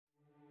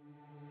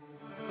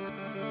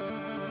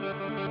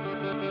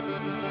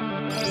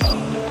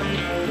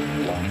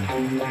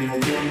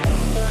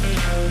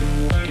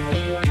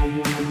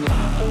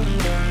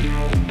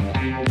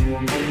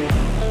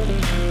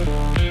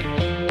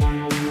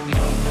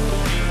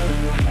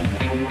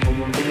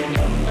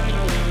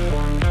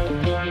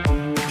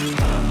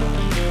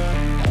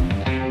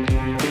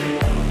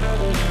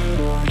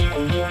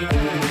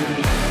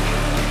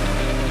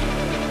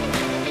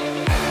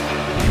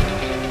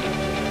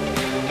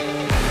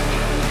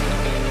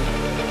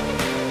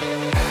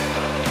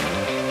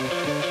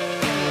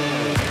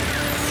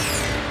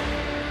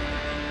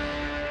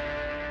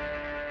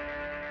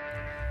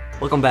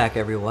Welcome back,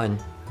 everyone.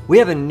 We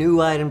have a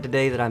new item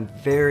today that I'm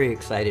very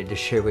excited to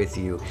share with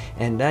you,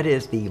 and that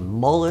is the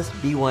Molus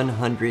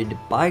B100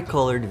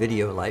 bicolored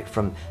video light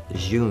from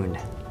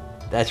Zhiyun.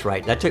 That's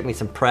right, that took me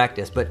some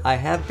practice, but I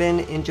have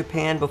been in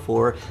Japan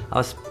before. I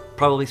was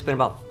probably spent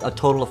about a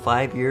total of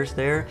 5 years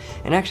there,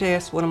 and actually I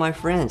asked one of my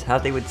friends how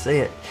they would say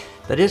it.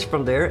 That is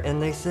from there,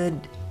 and they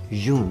said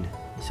Zhiyun.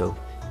 So,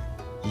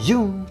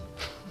 Zhiyun.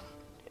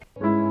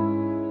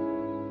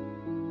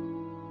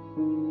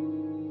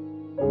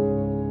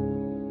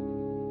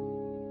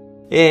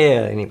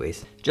 Yeah,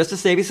 anyways, just to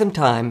save you some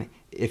time,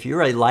 if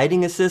you're a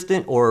lighting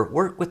assistant or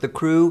work with the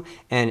crew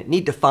and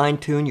need to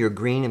fine-tune your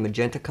green and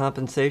magenta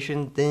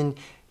compensation, then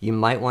you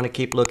might want to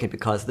keep looking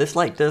because this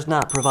light does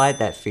not provide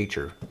that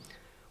feature.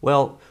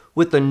 Well,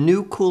 with the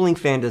new cooling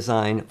fan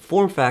design,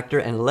 form factor,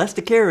 and less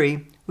to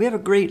carry, we have a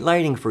great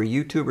lighting for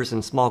YouTubers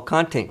and small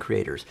content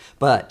creators.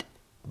 But,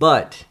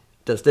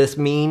 does this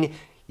mean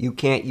you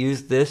can't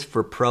use this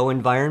for pro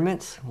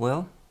environments?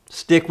 Well,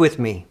 stick with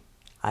me.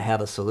 I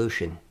have a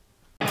solution.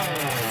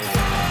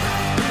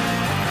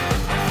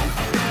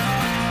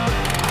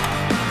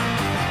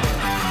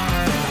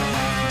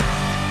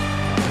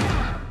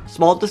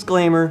 Small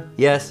disclaimer,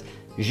 yes,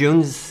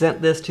 Zhiyun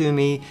sent this to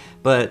me,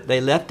 but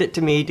they left it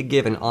to me to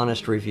give an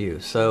honest review,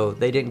 so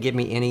they didn't give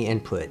me any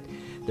input.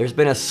 There's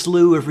been a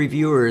slew of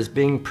reviewers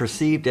being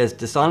perceived as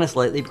dishonest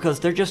lately because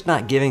they're just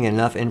not giving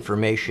enough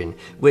information,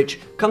 which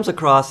comes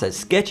across as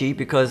sketchy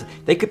because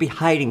they could be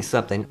hiding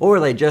something, or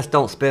they just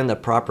don't spend the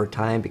proper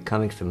time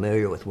becoming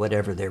familiar with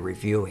whatever they're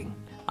reviewing.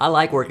 I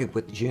like working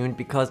with Zhiyun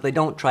because they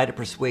don't try to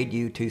persuade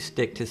you to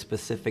stick to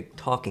specific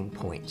talking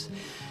points.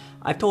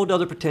 I've told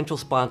other potential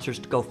sponsors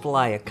to go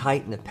fly a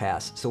kite in the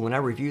past, so when I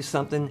review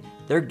something,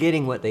 they're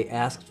getting what they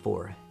asked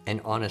for, an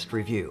honest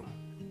review.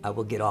 I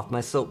will get off my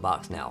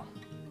soapbox now.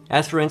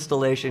 As for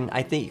installation,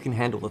 I think you can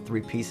handle the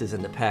 3 pieces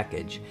in the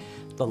package.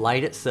 The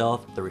light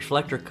itself, the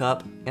reflector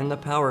cup, and the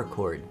power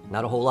cord.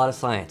 Not a whole lot of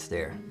science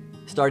there.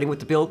 Starting with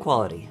the build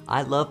quality,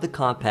 I love the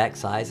compact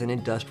size and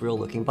industrial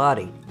looking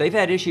body. They've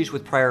had issues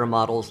with prior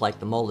models like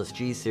the Molus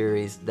G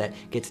series that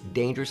gets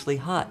dangerously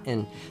hot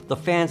and the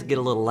fans get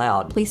a little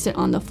loud. Placed it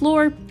on the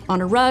floor,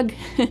 on a rug,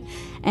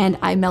 and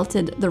I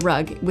melted the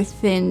rug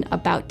within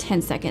about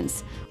 10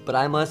 seconds. But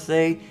I must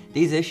say,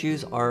 these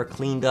issues are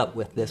cleaned up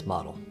with this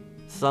model.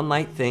 Some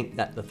might think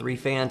that the 3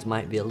 fans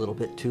might be a little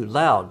bit too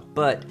loud,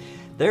 but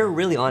they're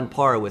really on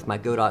par with my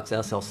Godox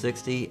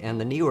SL60 and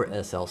the newer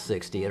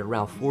SL60 at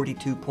around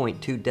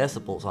 42.2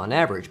 decibels on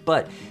average,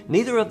 but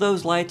neither of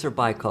those lights are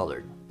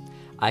bicolored.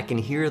 I can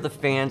hear the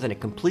fans in a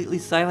completely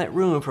silent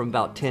room from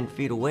about 10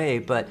 feet away,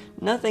 but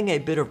nothing a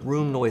bit of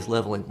room noise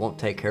leveling won't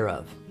take care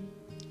of.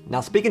 Now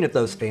speaking of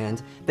those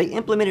fans, they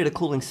implemented a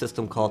cooling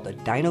system called the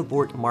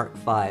Dynovort Mark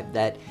V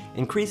that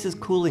increases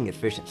cooling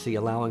efficiency,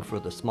 allowing for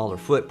the smaller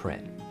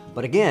footprint.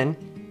 But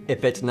again,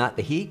 if it's not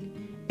the heat,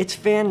 it's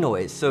fan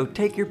noise, so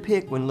take your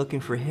pick when looking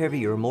for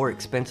heavier, more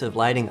expensive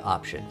lighting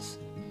options.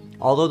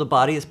 Although the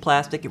body is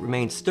plastic, it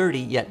remains sturdy,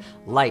 yet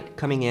light,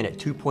 coming in at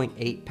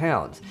 2.8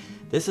 pounds.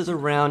 This is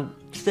around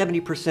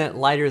 70%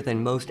 lighter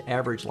than most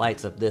average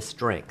lights of this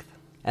strength.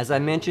 As I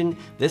mentioned,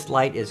 this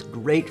light is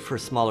great for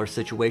smaller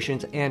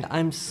situations, and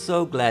I'm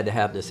so glad to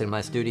have this in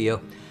my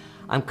studio.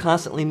 I'm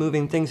constantly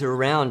moving things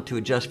around to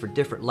adjust for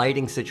different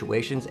lighting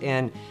situations,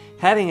 and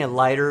having a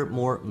lighter,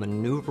 more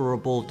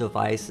maneuverable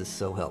device is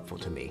so helpful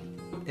to me.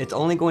 It's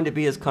only going to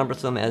be as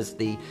cumbersome as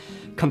the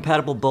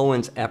compatible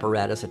Bowens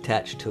apparatus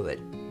attached to it.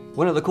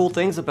 One of the cool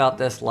things about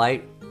this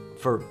light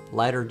for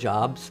lighter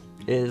jobs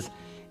is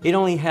it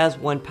only has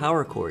one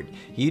power cord.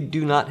 You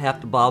do not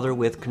have to bother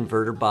with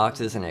converter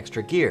boxes and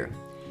extra gear.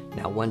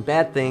 Now, one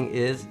bad thing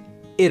is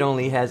it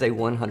only has a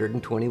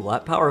 120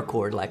 watt power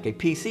cord like a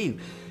PC,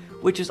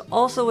 which is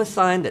also a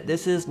sign that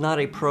this is not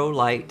a pro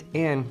light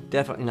and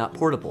definitely not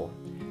portable.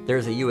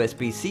 There's a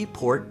USB-C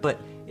port, but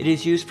it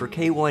is used for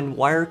K1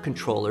 wire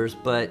controllers,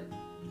 but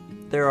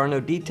there are no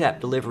D-tap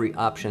delivery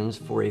options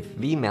for a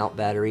V-mount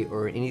battery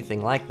or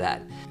anything like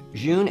that.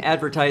 Zhiyun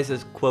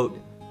advertises, quote,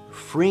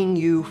 freeing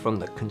you from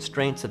the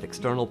constraints of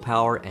external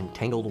power and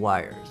tangled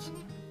wires.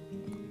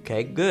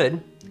 Okay,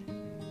 good.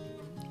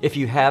 If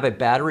you have a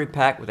battery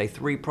pack with a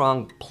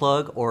 3-pronged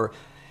plug or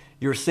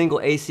your single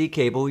AC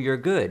cable, you're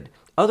good.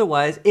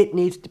 Otherwise, it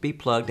needs to be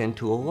plugged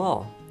into a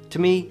wall. To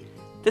me,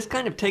 this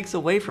kind of takes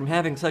away from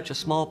having such a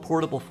small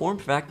portable form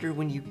factor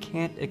when you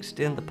can't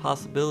extend the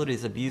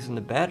possibilities of using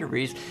the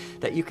batteries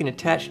that you can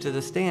attach to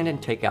the stand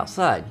and take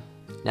outside.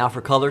 Now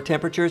for color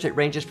temperatures, it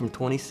ranges from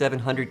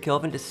 2700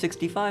 Kelvin to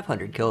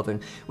 6500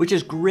 Kelvin, which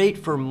is great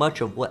for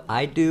much of what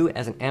I do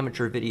as an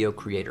amateur video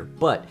creator.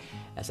 But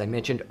as I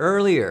mentioned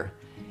earlier,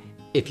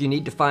 if you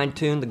need to fine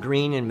tune the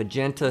green and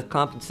magenta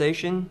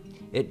compensation,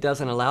 it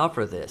doesn't allow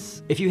for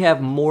this. If you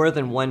have more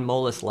than one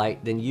Molus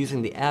light, then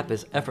using the app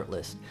is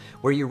effortless.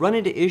 Where you run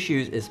into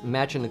issues is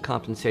matching the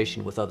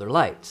compensation with other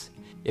lights.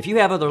 If you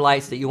have other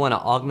lights that you want to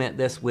augment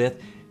this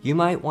with, you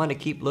might want to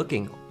keep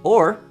looking,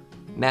 or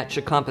match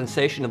the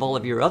compensation of all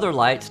of your other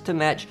lights to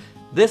match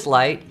this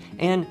light,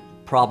 and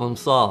problem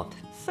solved.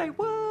 Say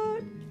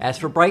what? As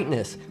for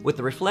brightness, with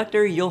the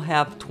reflector you'll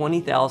have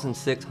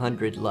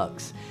 20,600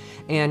 lux.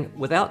 And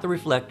without the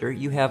reflector,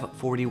 you have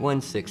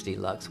 4160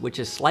 lux, which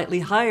is slightly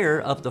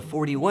higher of the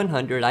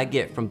 4100 I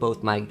get from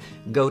both my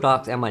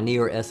Godox and my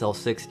Near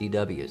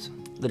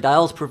SL60Ws. The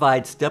dials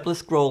provide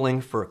stepless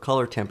scrolling for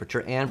color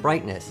temperature and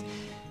brightness.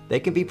 They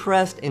can be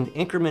pressed in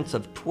increments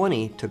of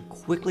 20 to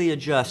quickly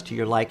adjust to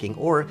your liking,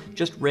 or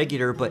just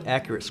regular but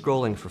accurate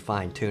scrolling for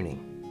fine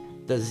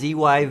tuning. The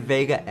ZY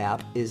Vega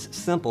app is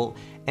simple,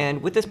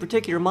 and with this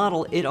particular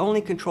model, it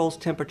only controls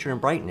temperature and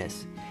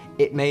brightness.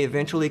 It may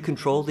eventually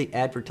control the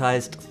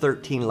advertised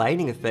 13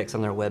 lighting effects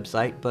on their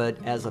website, but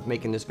as of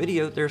making this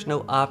video, there's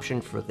no option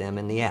for them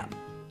in the app.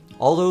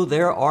 Although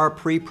there are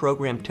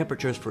pre-programmed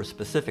temperatures for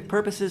specific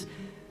purposes,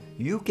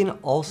 you can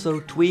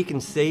also tweak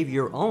and save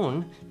your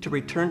own to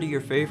return to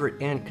your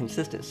favorite and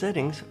consistent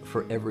settings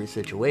for every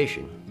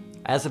situation.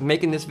 As of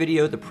making this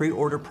video, the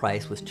pre-order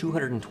price was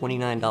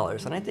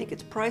 $229, and I think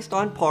it's priced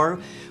on par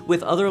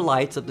with other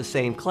lights of the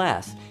same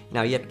class.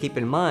 Now you have to keep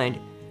in mind,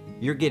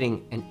 you're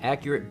getting an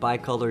accurate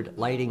bicolored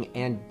lighting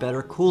and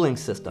better cooling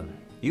system.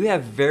 You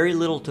have very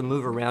little to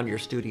move around your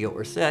studio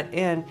or set,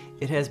 and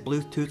it has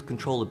Bluetooth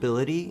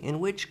controllability,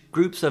 in which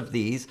groups of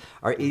these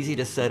are easy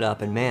to set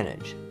up and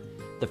manage.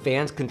 The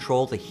fans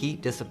control the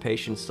heat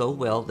dissipation so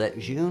well that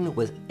Zhiyun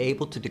was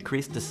able to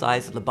decrease the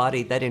size of the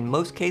body that in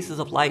most cases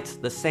of lights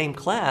the same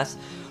class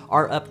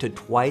are up to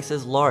twice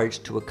as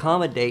large to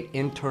accommodate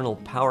internal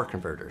power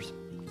converters.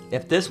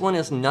 If this one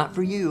is not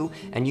for you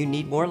and you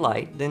need more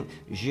light, then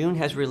Zhiyun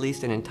has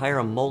released an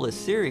entire Molus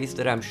series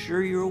that I'm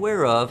sure you're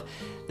aware of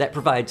that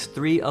provides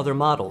 3 other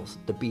models,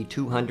 the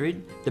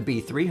B200, the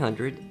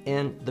B300,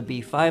 and the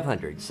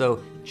B500,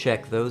 so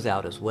check those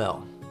out as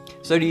well.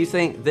 So do you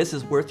think this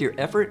is worth your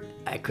effort?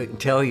 I couldn't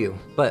tell you,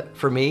 but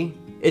for me,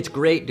 it's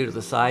great due to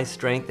the size,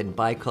 strength, and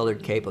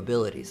bicolored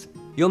capabilities.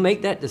 You'll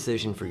make that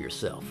decision for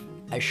yourself.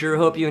 I sure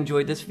hope you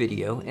enjoyed this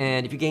video,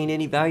 and if you gained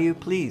any value,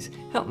 please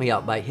help me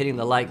out by hitting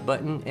the like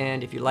button,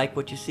 and if you like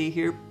what you see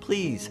here,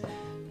 please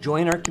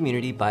join our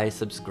community by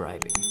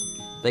subscribing.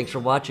 Thanks for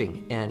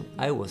watching, and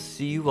I will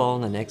see you all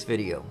in the next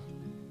video.